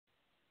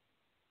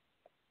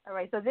All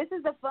right, so this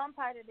is the fun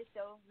part of the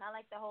show. Not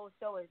like the whole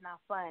show is not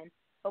fun,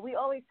 but we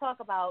always talk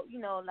about,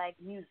 like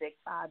music.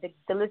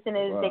 The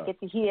listeners, they Right. get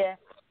to hear,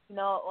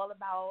 all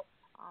about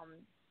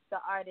the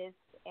artists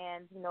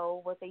and,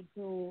 what they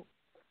do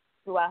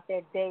throughout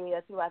their day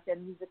or throughout their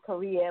music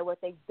career, what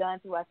they've done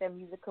throughout their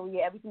music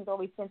career. Everything's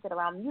always centered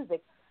around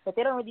music, but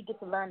they don't really get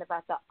to learn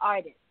about the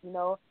artist,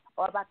 or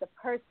about the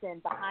person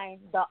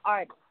behind the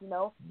artist.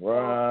 So it's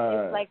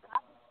Right. like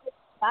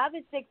five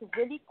or six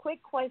really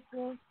quick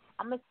questions.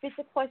 I'm gonna spit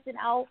the question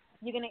out.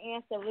 You're gonna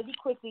answer really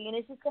quickly, and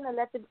it's just gonna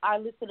let our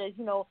listeners,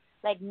 know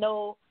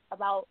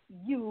about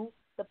you,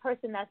 the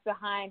person that's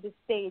behind the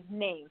stage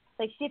name,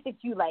 like shit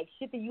that you like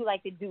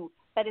to do.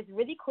 But it's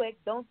really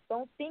quick. Don't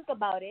think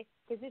about it,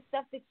 because it's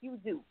stuff that you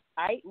do.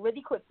 All right,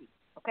 really quickly.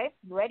 Okay,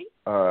 you ready?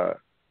 Yeah. All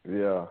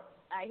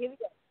right, here we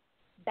go.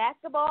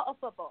 Basketball or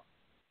football?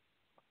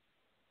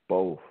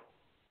 Both.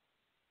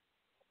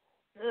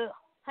 Ugh.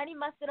 Honey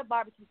mustard or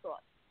barbecue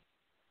sauce?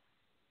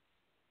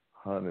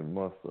 Honey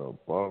mustard,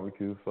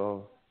 barbecue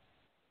sauce.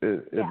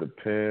 It Yeah.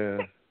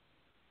 depends.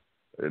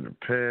 It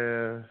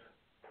depends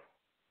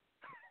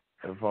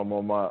if I'm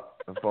on my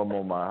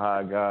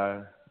high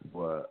guy,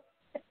 but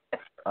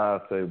I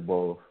say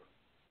both.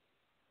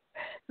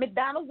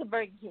 McDonald's or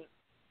Burger King?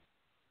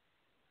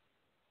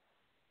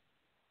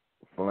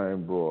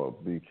 Flame broil,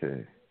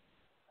 BK.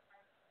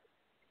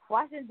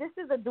 Washing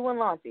dishes or doing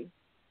laundry?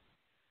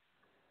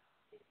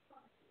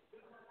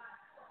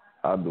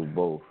 I do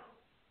both.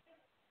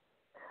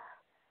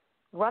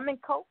 Rum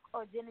and Coke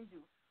or gin and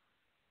juice?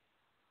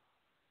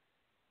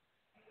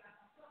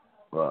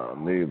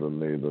 Neither.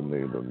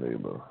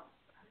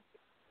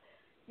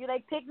 You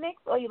like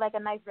picnics or you like a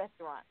nice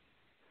restaurant?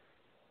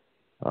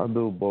 I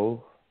do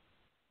both.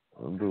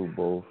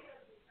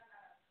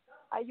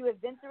 Are you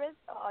adventurous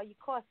or are you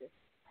cautious?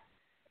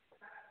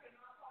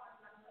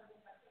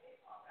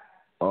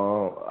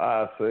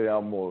 I say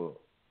I'm more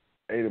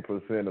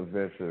 80%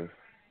 adventurous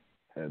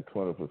and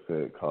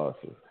 20%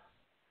 cautious.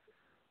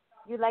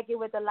 You like it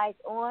with the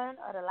lights on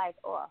or the lights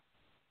off?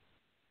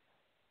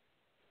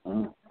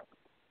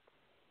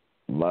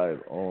 Light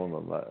on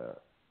or light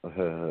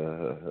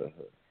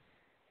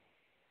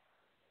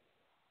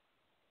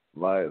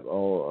lights on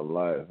or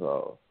lights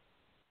off.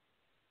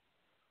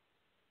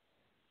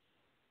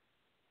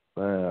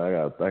 Man, I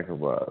gotta think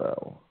about that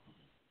one.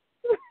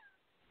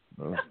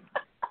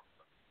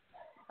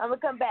 I'm going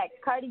to come back.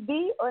 Cardi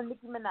B or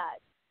Nicki Minaj?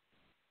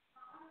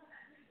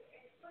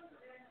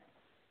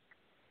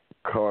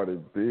 Cardi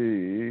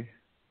B.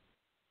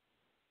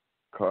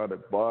 Cardi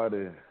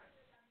Body.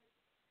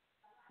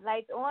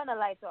 Lights on or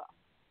lights off?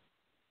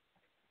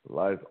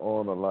 Lights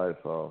on or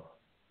lights off?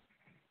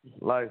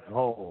 Lights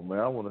home, man.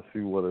 I want to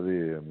see what it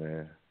is,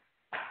 man.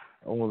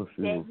 I want to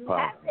see There what's you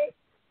have popping. it.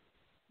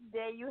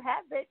 There you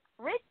have it.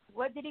 Rich,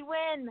 what did he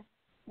win?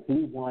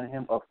 He won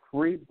him a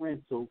free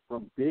rental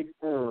from Big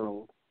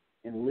Earl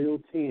and Lil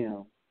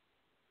Tim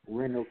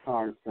rental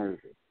car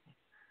service.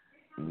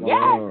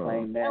 Yes!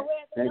 Claim that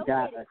they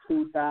got a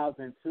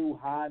 2002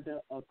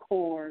 Honda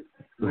Accord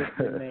with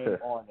the name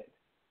on it.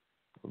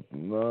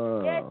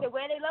 No. Yes, so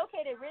where they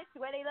located, Rich?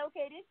 Where they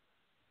located?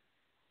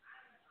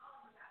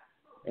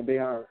 And they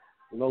are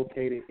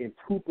located in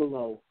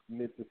Tupelo,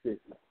 Mississippi.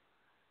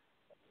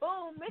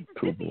 Boom,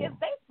 Mississippi, is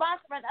they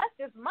sponsoring us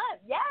this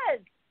month. Yes.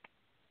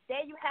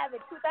 There you have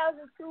it,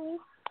 2002.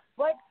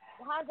 What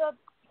Honda?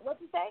 What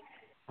you say?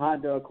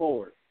 Honda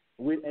Accord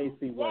with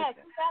AC working. Yes,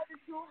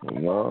 2002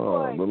 Honda No,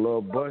 Accord. the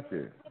little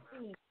bucket.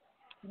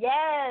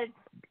 Yes,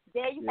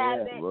 there you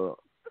have it.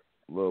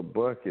 Little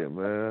bucket,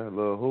 man.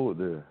 Little hood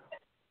there.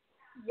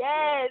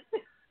 Yes.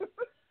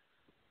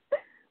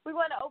 We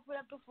want to open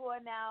up the floor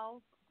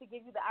now to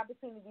give you the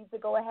opportunity to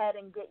go ahead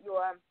and get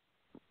your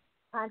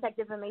contact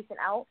information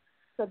out.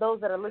 So those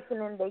that are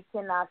listening, they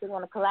can, if they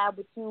want to collab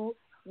with you,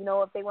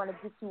 if they want to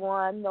get you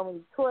on,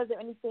 any tours or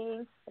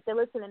anything. If they're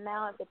listening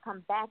now, if they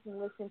come back and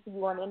listen to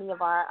you on any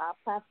of our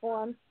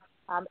platforms,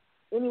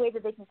 any way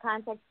that they can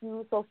contact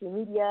you, social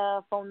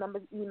media, phone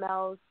numbers,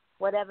 emails,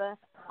 whatever,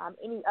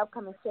 any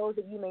upcoming shows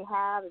that you may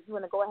have, if you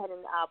want to go ahead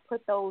and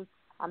put those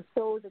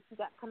shows that you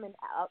got coming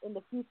out in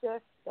the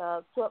future,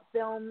 the short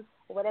films,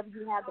 or whatever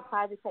you have, the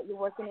projects that you're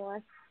working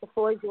on, the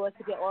floor is yours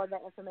to get all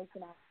that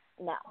information out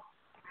now.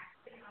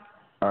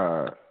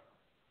 All right.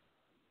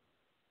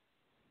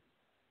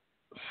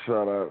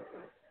 Shout out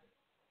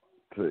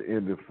to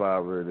Endie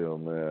Fiya Radio,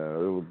 man.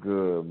 It was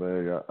good,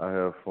 man. I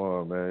had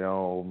fun, man.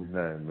 Y'all don't owe me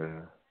nothing,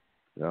 man.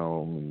 Y'all don't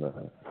owe me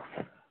nothing.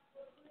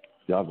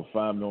 Y'all can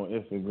find me on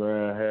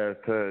Instagram,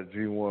 hashtag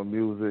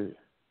G1Music,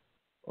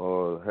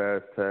 or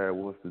hashtag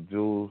What's the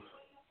Juice,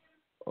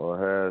 or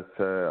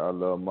hashtag I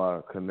Love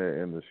My Connect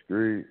in the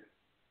Street.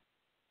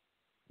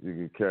 You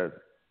can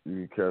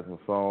catch my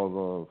songs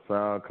on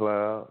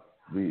SoundCloud,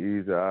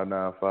 B.Ez,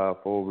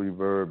 I954,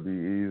 Reverb,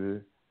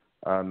 B.Ez,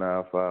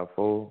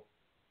 I954.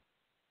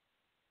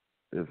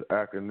 It's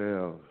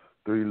acronyms,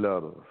 3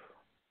 letters.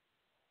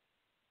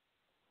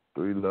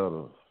 3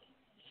 letters.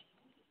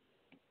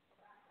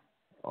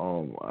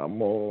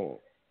 I'm on,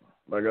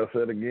 like I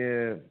said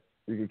again,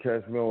 You can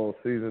catch me on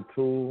season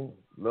 2,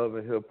 Love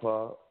and Hip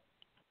Hop.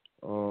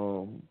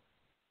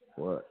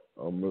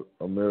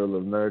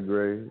 Amirla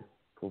Negre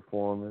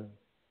performing.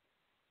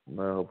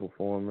 Her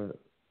performing.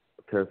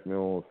 Catch me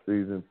on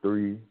season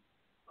 3,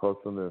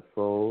 Hustle and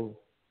Soul.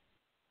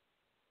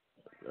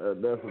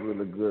 That's a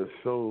really good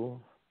show.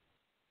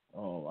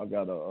 I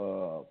got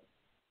a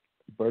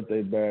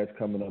birthday bash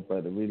coming up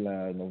at the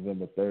Reline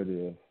November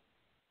 30th.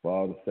 For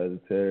all the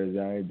Sagittarius,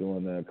 y'all ain't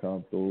doing that,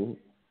 come through.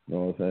 You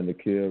know what I'm saying? The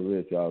Kid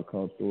Rich, y'all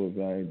come through if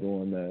y'all ain't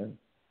doing that.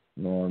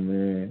 You know what I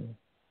mean?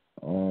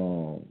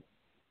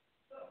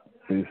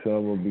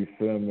 December be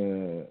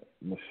filming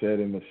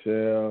Machete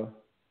Michelle.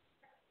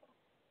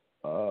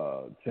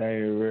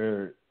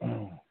 January,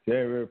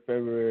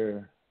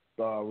 February,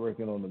 start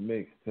working on the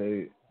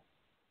mixtape.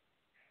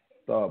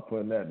 Start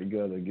putting that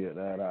together, get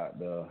that out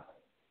there.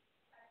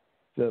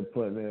 Just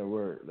putting in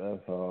work.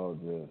 That's all.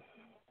 Just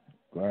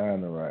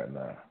grinding right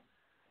now.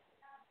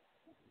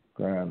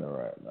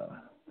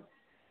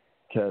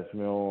 Catch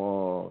me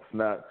on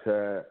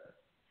Snapchat,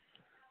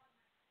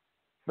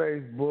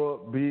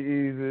 Facebook,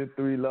 B.Ez,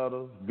 3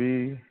 letters,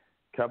 B,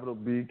 capital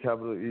B,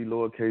 capital E,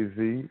 lowercase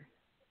z.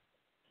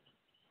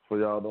 For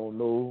y'all don't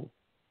know,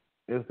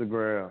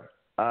 Instagram,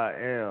 I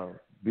am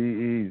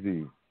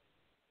B.Ez.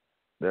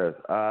 That's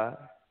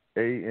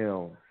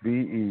IAMBEZI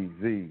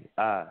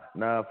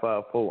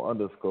 954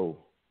 _.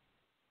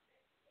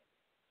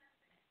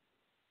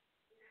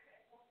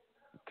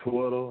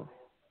 Twitter,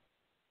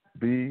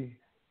 B,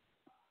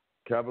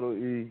 capital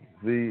E,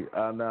 Z,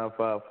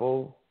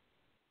 I954.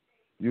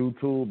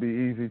 YouTube,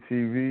 B.Ez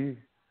TV.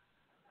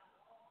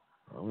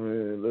 I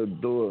mean, let's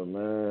do it,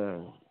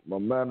 man. My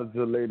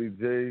manager, Lady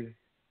J,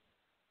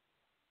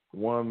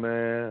 one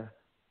man.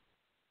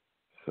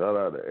 Shout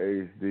out to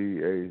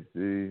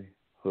HD,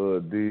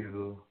 Hood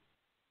Diesel.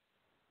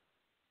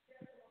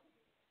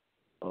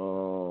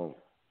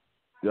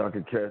 Y'all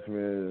can catch me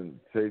in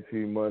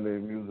JT Money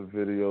music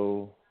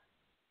video,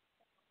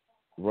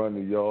 Run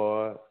the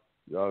Yard.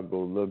 Y'all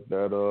go look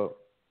that up.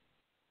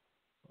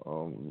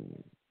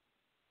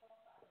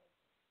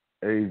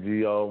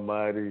 AG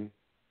Almighty,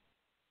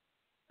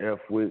 F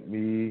With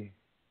Me,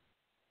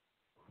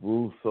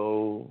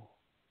 Russo.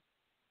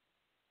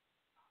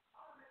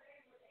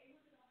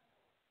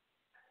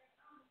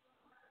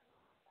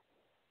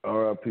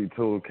 R.I.P.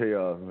 Total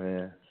Chaos,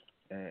 man.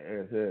 And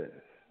SS.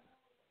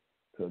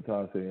 To the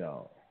time, see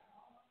y'all.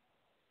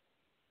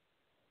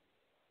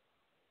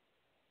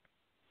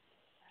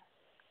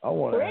 I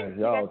want to ask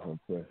y'all some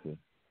questions.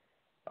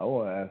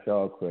 Go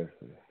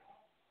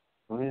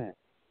ahead.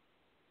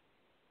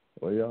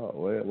 Where y'all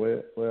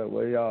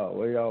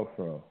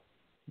from?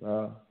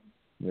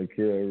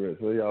 McKill Rich,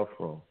 where y'all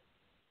from?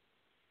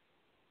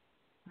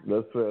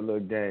 Let's play a little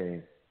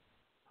game.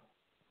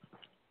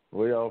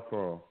 Where y'all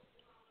from?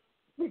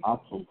 I'm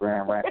from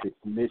Grand Rapids,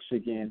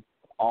 Michigan,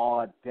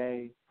 all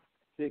day.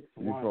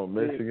 616. You from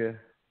Michigan?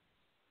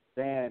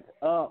 Stand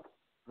up.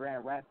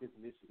 Grand Rapids,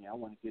 Michigan. I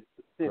want to get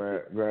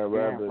specific. Grand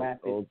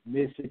Rapids,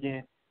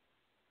 Michigan.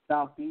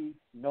 Southeast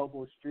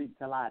Noble Street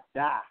till I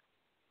die.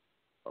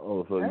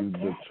 Oh, so you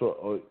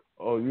Detroit?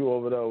 Oh, you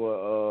over there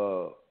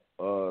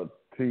with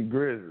T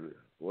Grizzly?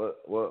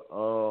 What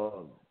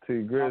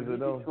T Grizzly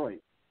though?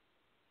 Detroit.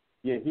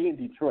 Yeah, he in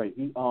Detroit.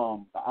 He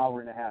an hour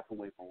and a half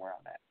away from where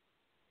I'm at.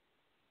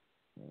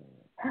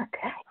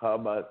 Okay. How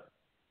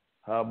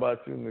about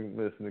you,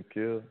 Miss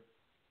Nikhil?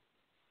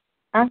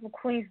 I'm from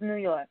Queens, New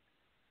York.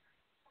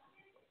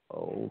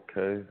 Oh,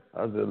 okay.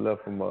 I just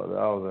left from out there.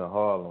 I was in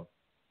Harlem.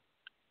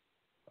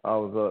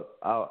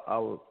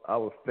 I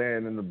was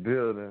staying in the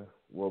building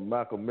where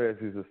Malcolm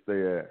X used to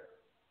stay at.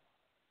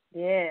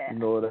 Yeah. You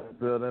know where that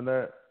building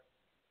at?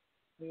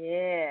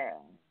 Yeah.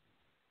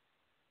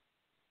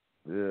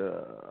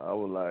 Yeah. I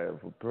was like,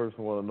 if a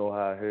person want to know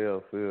how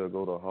hell feels,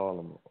 go to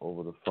Harlem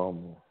over the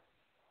summer.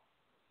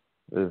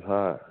 It's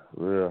hot,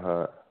 real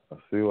hot. I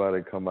see why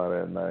they come out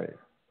at night.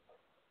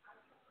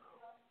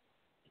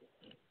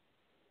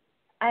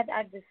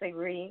 I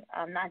disagree.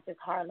 Not just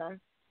Harlem.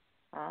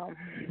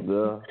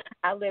 Yeah.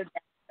 I live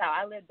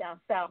down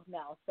south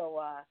now,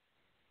 so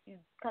you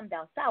come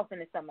down south in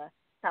the summer.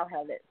 How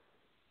hell is?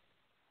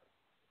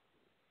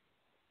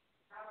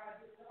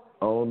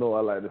 I don't know.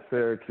 I like the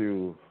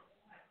Syracuse.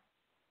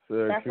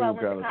 Syracuse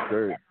kind of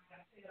straight.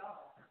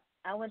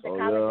 I went to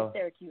college in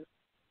Syracuse.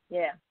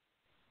 Yeah.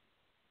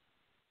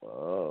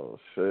 Oh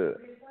shit.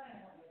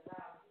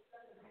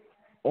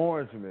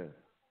 Orangeman.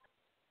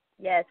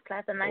 Yes,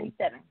 class of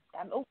 '97.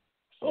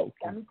 Okay.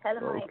 Got me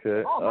telling my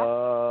Okay.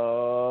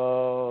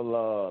 Oh,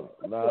 Lord.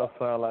 Now I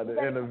sound like the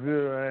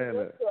interviewer, ain't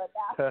it?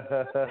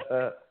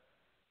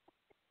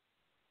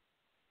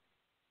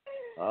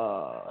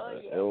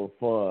 It was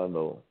fun,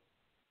 though.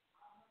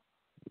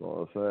 You know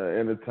what I'm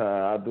saying?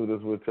 Anytime I do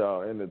this with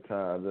y'all,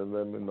 anytime, just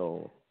let me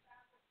know.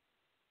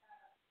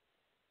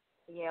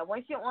 Yeah,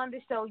 once you're on the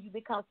show, you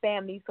become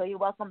family, so you're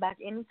welcome back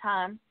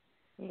anytime.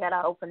 You got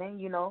our opening,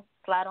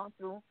 slide on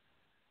through.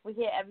 We're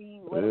here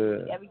every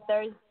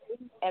Thursday,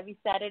 every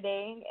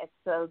Saturday.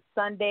 It's a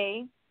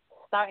Sunday,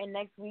 starting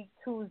next week,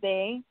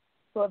 Tuesday.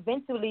 So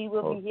eventually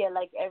we'll be here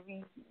like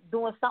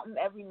doing something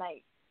every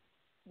night.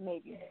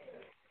 Maybe.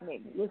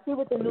 We'll see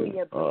what the new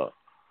year brings.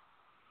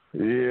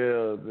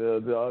 Yeah,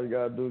 all you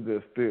gotta do is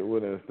just stick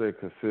with it and stay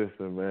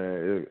consistent,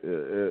 man.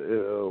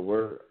 It'll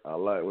work. I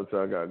like what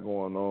y'all got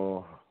going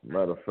on.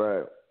 Matter of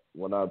fact,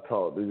 when I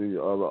talk to these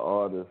other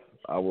artists,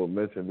 I will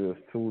mention this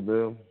to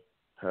them,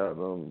 have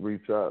them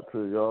reach out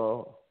to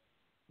y'all.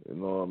 You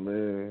know what I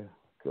mean?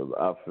 Because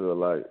I feel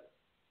like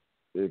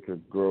it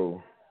could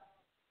grow.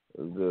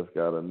 It's just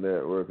got to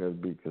network and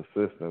be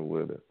consistent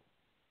with it.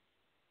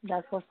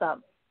 That's what's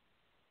up.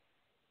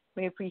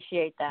 We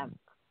appreciate that.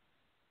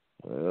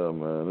 Yeah,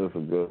 man, it's a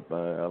good thing.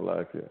 I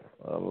like it.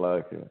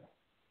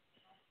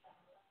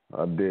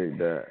 I dig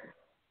that.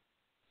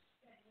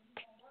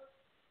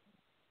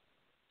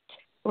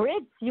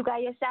 Rich, you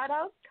got your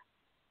shout-outs?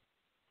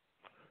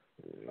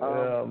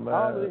 Yeah, man.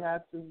 I don't really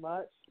have too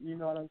much. You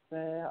know what I'm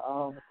saying?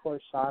 Of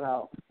course,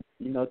 shout-out,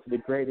 to the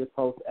greatest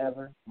host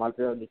ever, my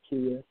girl,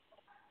 Nakia.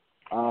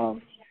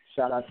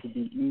 Shout-out to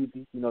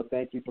B.Ez.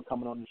 Thank you for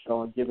coming on the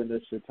show and giving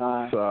us your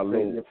time.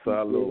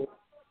 Salute.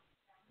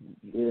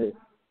 Yeah.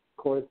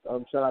 Of course,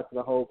 shout out to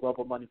the whole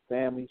Global Money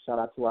family. Shout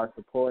out to our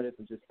supporters,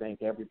 and just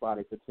thank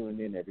everybody for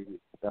tuning in every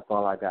week. That's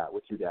all I got.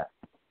 What you got?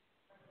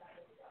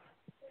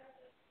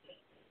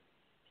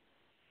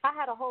 I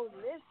had a whole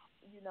list,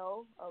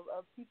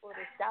 of people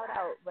to shout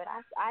out, but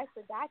I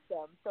forgot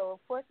them. So, of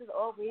course, as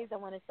always, I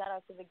want to shout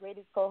out to the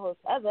greatest co-host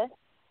ever,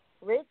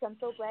 Rich. I'm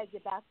so glad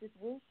you're back this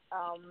week.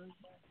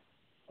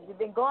 You've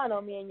been going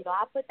on me, and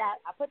I put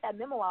that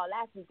memo out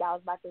last week. I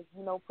was about to,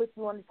 put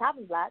you on the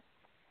chopping block.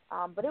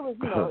 But it was,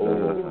 it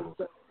was dope.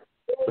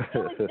 It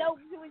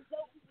was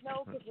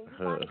dope, because when you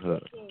find a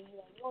good thing,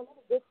 you don't let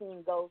a good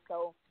thing go.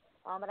 So,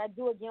 but I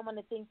do again want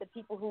to thank the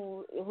people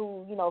who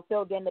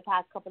filled in the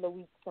past couple of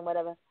weeks and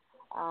whatever,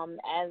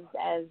 as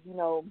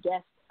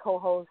guest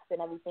co-hosts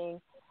and everything.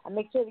 And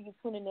make sure that you're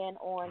tuning in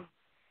on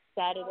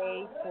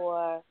Saturday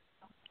for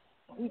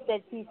He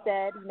Said, She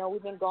Said.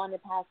 We've been gone the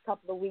past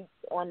couple of weeks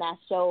on that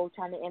show,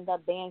 trying to end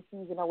up band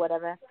season or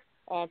whatever.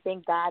 And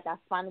thank God that's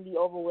finally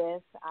over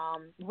with.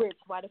 Rich,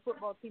 why the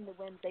football team that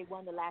wins, they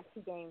won the last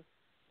 2 games.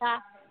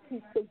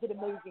 They did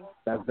amazing.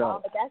 That's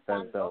dope. But that's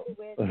finally over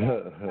with.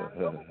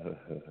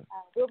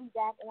 We'll be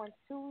back on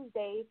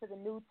Tuesday for the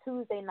new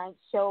Tuesday night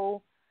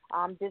show.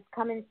 This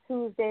coming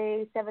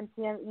Tuesday, 7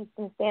 p.m.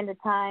 Eastern Standard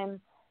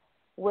Time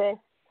with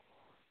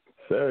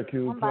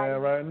Syracuse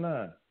playing right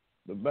now,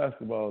 the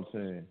basketball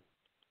team.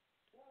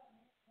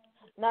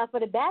 Now, for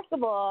the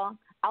basketball,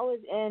 I was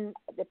in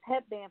the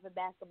pep band for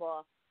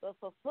basketball. But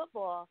for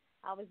football,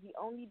 I was the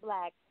only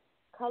black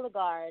color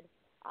guard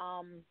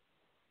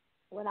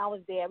when I was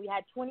there. We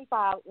had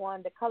 25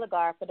 on the color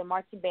guard for the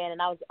marching band,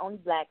 and I was the only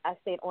black. I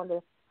stayed on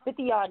the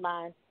 50-yard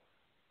line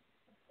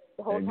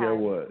the whole time. Get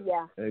what?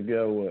 Yeah. And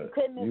get what?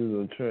 You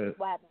was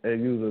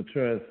a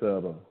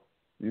trendsetter.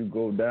 You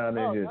go down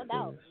in history. No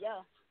doubt.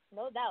 Yeah,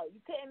 no doubt.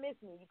 You couldn't miss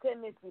me.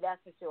 That's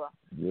for sure.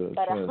 You're a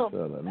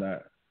trendsetter.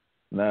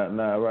 Not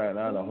right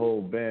now. The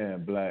whole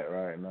band black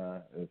right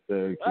now in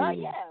Syracuse. Oh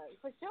yeah,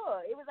 for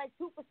sure. It was like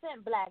 2%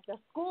 black. The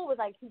school was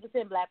like 2%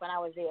 black when I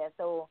was there.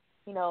 So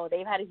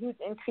they've had a huge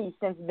increase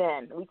since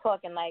then. We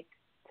talking like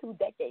 2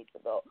 decades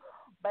ago,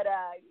 but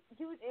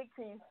huge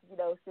increase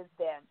since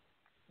then.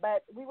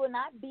 But we will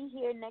not be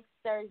here next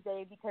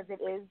Thursday because it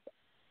is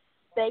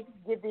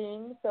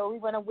Thanksgiving. So we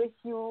want to wish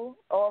you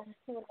all who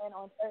tune in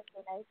on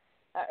Thursday night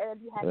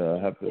early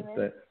happy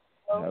Thanksgiving.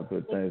 Happy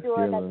Thanksgiving. Make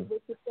sure that you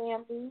with your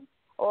family.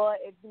 Or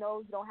if you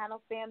don't have no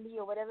family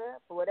or whatever,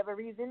 for whatever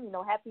reason,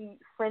 happy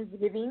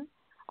Friendsgiving.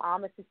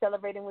 If you're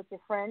celebrating with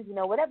your friends,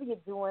 whatever you're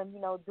doing,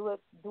 do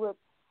it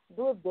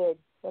good.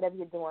 Whatever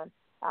you're doing,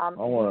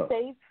 be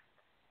safe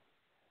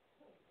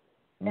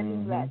and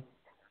be blessed.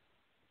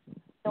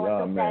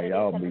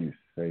 Y'all be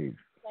safe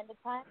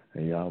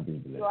and y'all be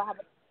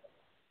blessed.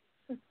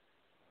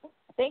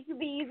 Thank you,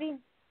 B.Ez.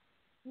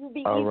 You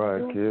be all easy. All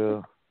right,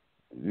 Kill.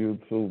 You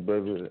too,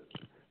 baby.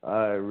 All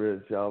right,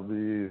 Rich. Y'all be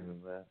easy,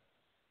 man.